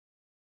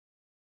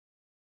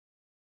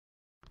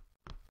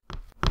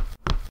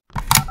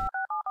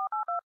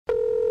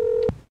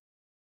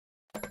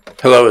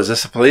Hello, is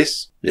this the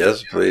police?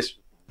 Yes, the police.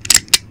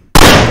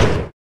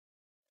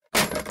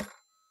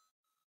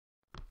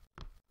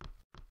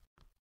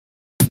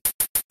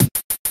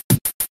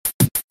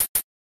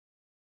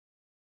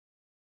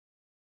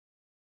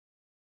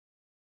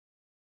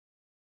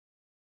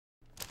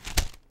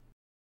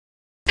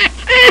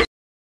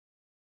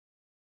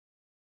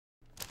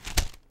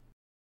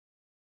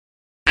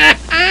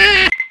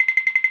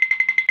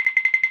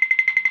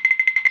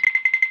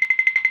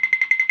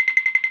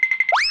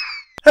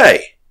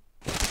 Hey!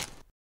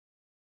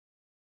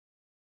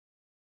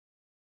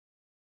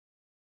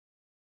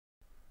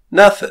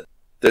 Nothing.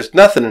 There's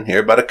nothing in here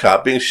about a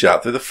cop being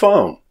shot through the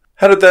phone.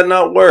 How did that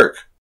not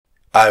work?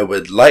 I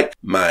would like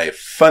my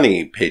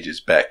funny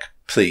pages back,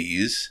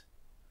 please.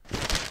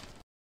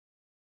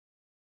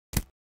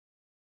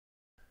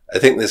 I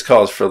think this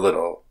calls for a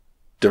little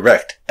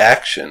direct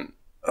action,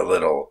 a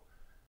little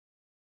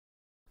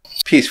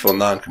peaceful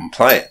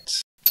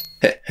non-compliance.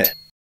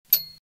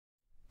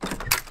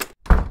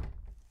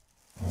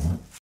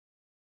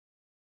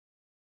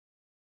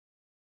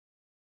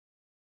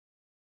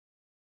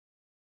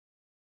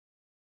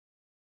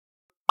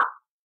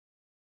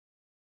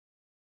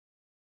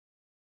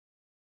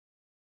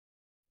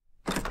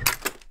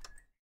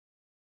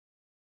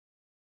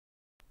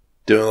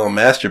 Doing a little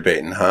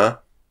masturbating, huh?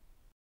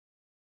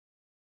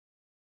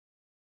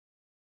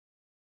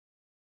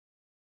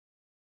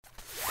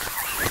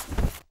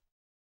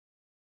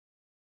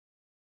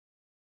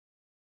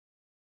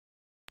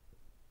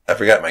 I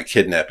forgot my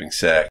kidnapping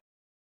sack.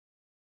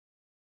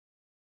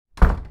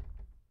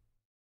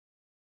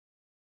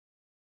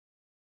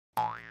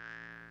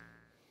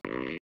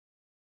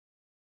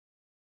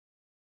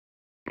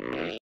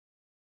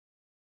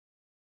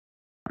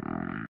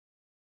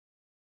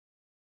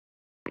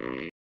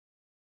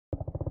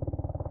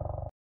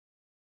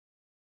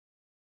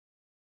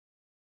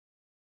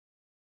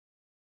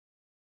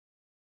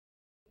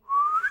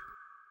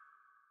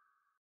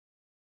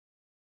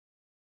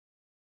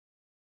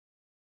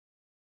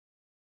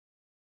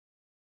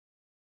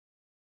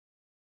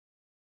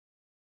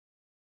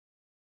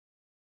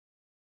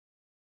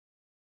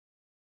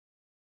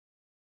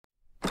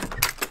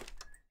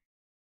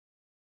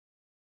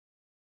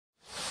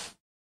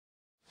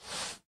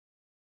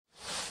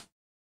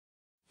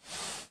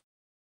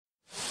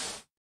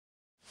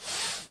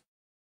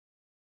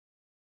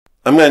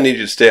 I'm gonna need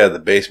you to stay out of the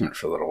basement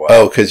for a little while.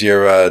 Oh, because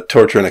you're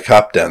torturing a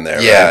cop down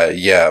there. Yeah,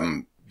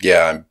 right?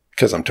 Yeah,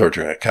 because I'm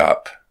torturing a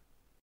cop.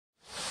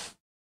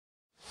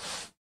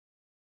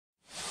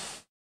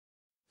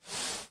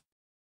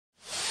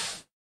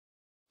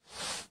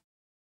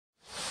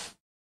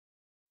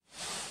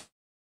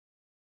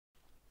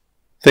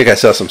 Think I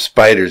saw some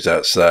spiders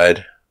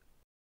outside.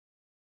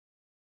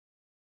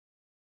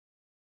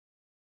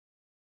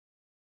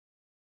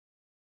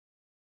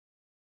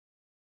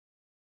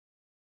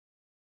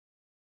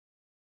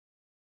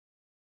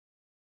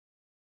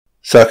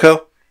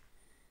 Sucko?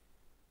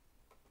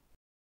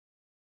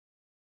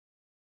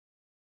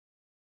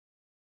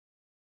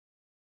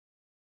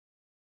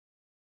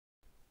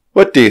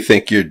 What do you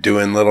think you're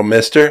doing, little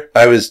mister?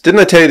 Didn't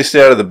I tell you to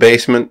stay out of the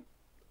basement?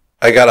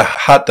 I got a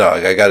hot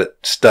dog. I got it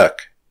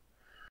stuck.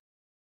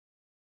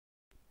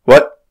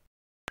 What?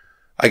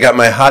 I got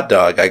my hot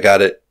dog. I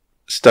got it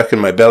stuck in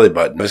my belly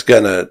button. I was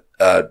gonna,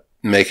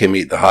 make him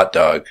eat the hot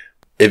dog.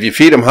 If you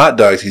feed him hot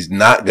dogs, he's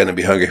not gonna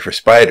be hungry for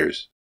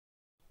spiders.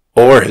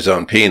 Or his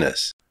own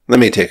penis. Let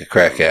me take a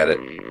crack at it.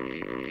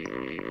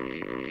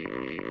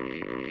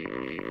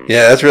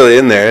 Yeah, that's really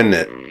in there, isn't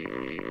it?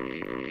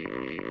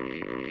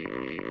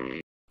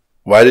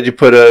 Why did you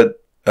put a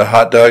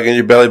hot dog in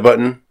your belly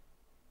button?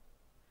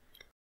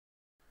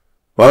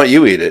 Why don't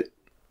you eat it?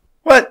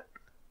 What?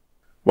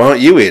 Why don't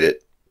you eat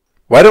it?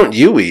 Why don't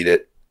you eat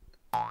it?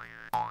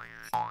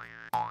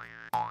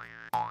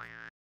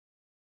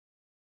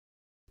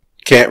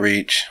 Can't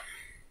reach.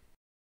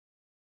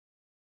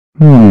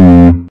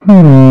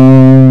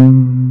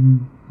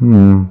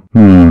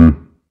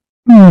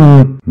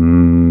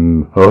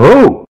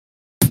 Oh!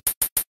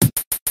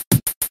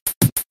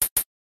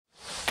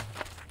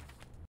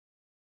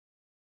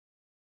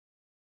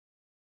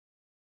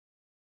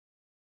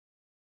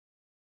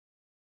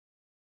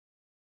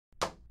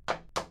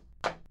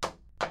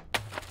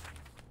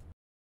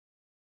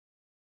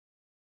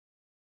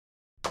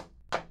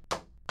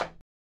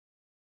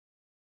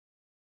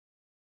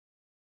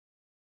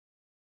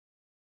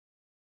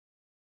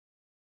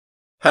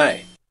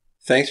 Hi,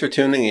 thanks for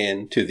tuning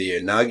in to the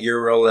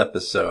inaugural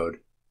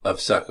episode of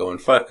Sucko and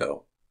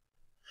Fucko.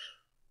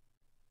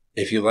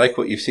 If you like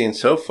what you've seen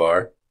so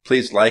far,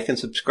 please like and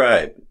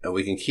subscribe, and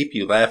we can keep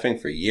you laughing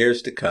for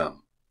years to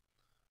come.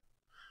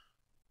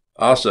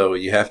 Also,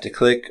 you have to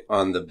click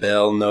on the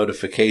bell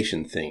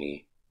notification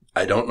thingy.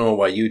 I don't know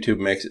why YouTube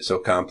makes it so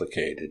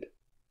complicated.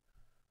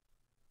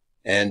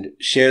 And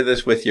share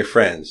this with your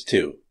friends,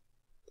 too.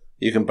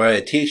 You can buy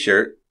a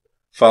t-shirt,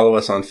 follow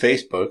us on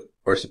Facebook,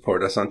 or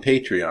support us on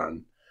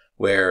Patreon,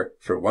 where,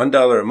 for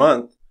 $1 a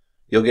month,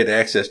 you'll get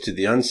access to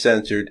the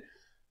uncensored,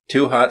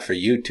 too hot for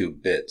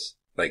YouTube bits,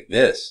 like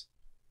this.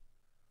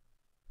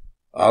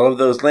 All of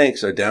those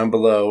links are down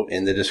below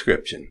in the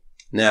description.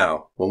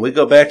 Now, when we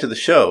go back to the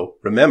show,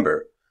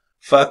 remember,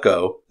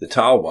 Fucko, the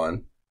tall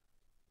one,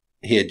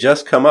 he had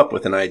just come up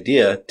with an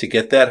idea to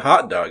get that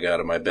hot dog out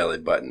of my belly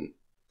button.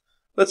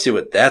 Let's see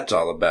what that's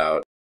all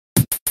about.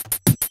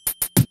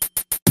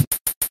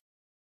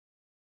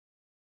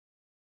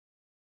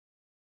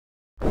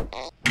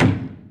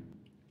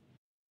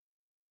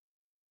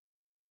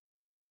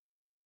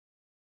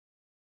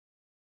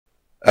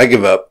 I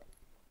give up.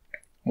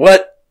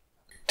 What?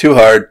 Too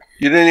hard.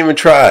 You didn't even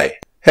try.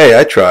 Hey,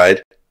 I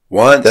tried.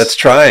 Once. That's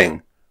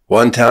trying.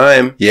 One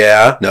time.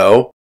 Yeah.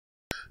 No.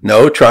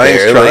 No,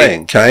 trying's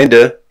trying.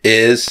 Kinda.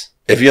 Is.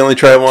 If you only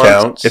try once.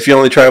 Counts. If you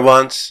only try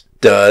once.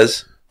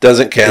 Does.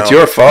 Doesn't count. It's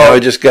your fault. Now I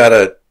just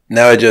gotta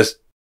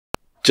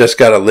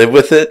live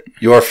with it.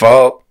 Your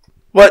fault.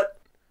 What?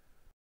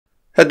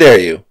 How dare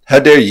you? How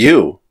dare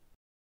you?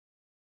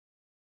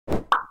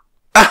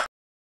 Ah!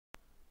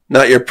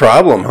 Not your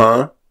problem,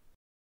 huh?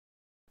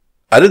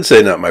 I didn't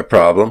say not my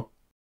problem.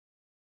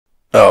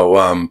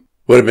 Oh,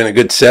 would have been a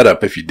good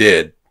setup if you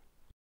did.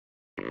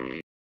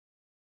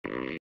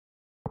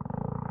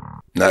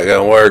 Not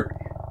gonna work.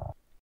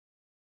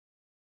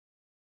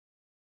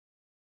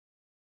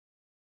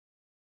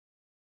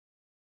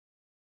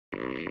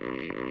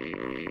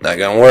 Not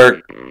gonna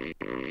work.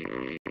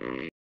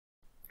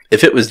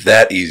 If it was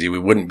that easy, we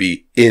wouldn't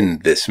be in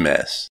this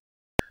mess.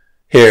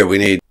 Here, we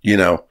need,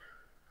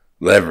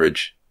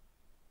 leverage.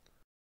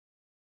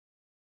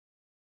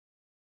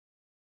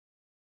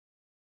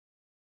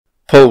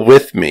 Pull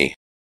with me.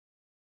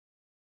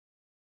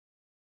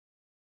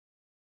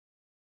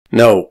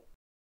 No.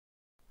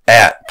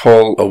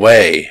 Pull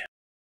away.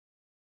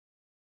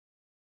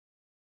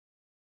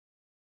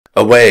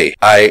 Away.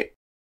 I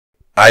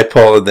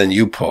pull and then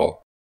you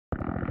pull.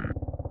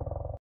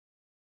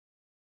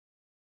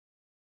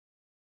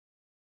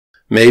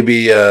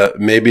 Maybe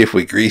if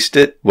we greased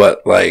it,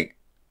 what, like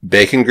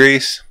bacon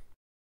grease?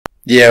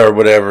 Yeah, or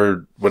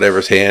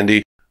whatever's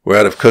handy. We're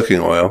out of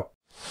cooking oil.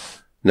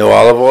 No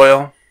olive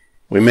oil?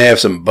 We may have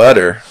some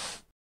butter.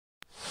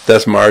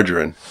 That's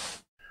margarine.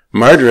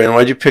 Margarine?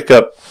 Why'd you pick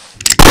up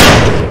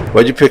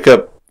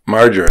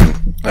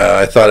margarine?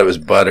 I thought it was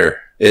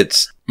butter.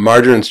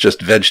 Margarine's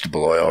just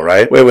vegetable oil,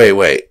 right?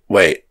 Wait.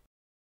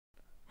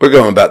 We're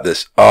going about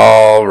this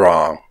all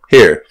wrong.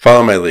 Here,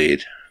 follow my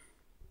lead.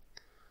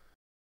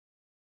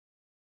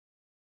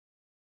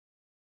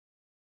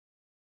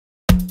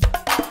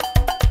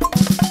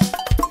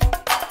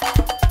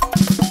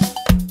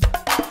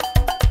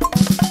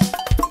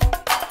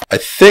 I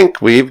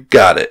think we've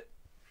got it.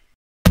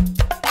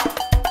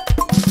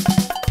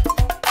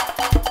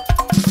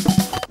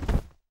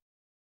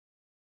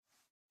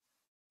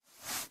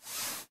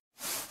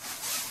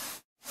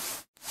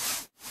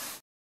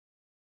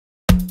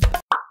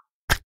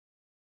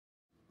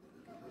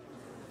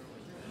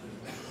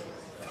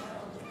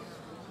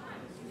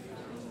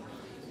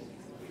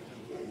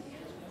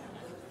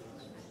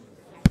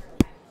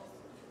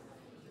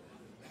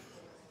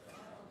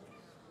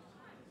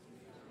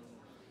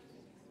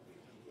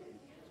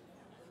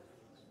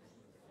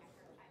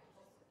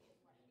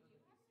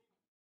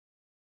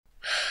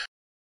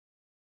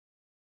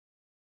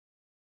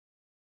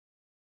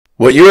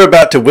 What you're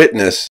about to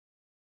witness,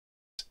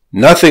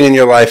 nothing in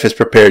your life has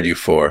prepared you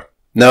for.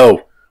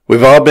 No,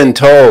 we've all been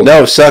told,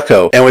 no,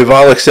 Sucko, and we've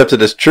all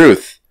accepted as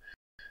truth,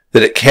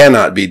 that it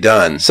cannot be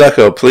done.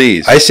 Sucko,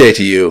 please, I say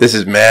to you, this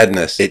is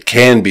madness. It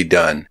can be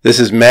done. This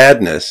is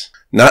madness.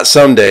 Not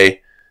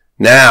someday,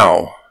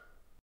 now.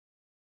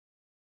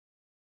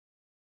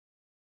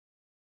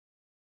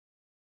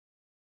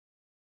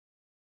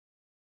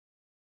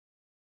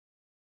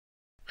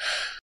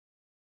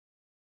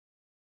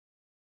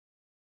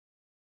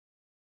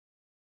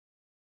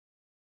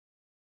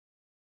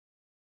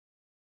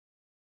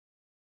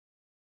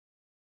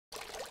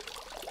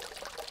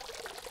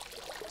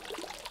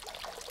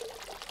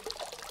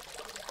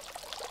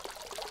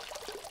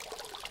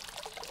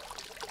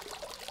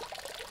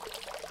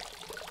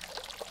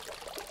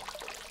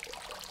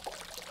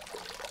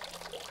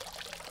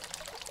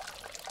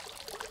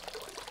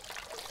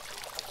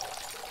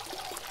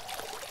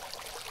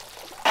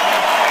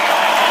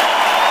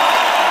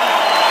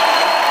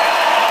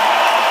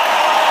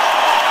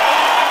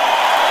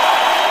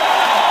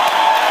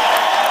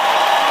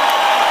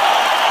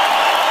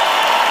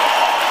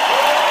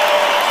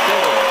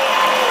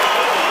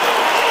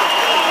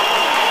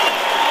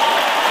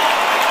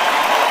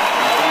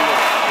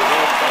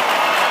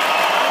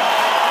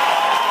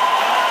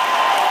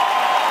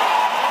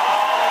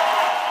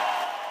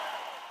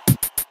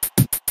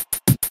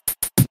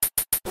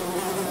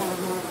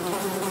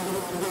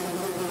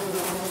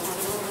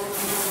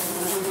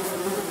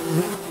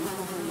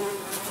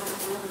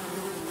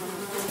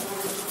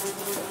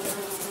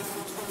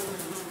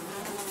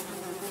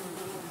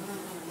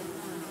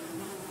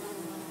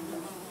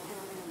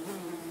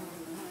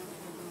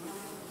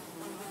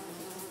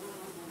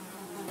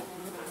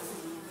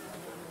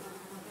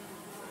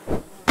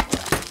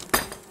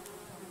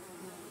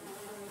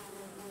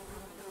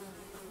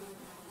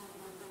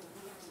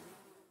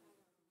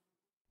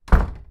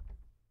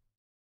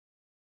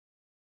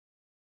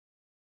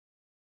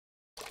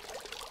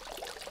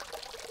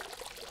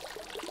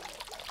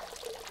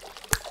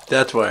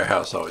 That's why our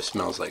house always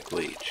smells like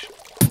bleach.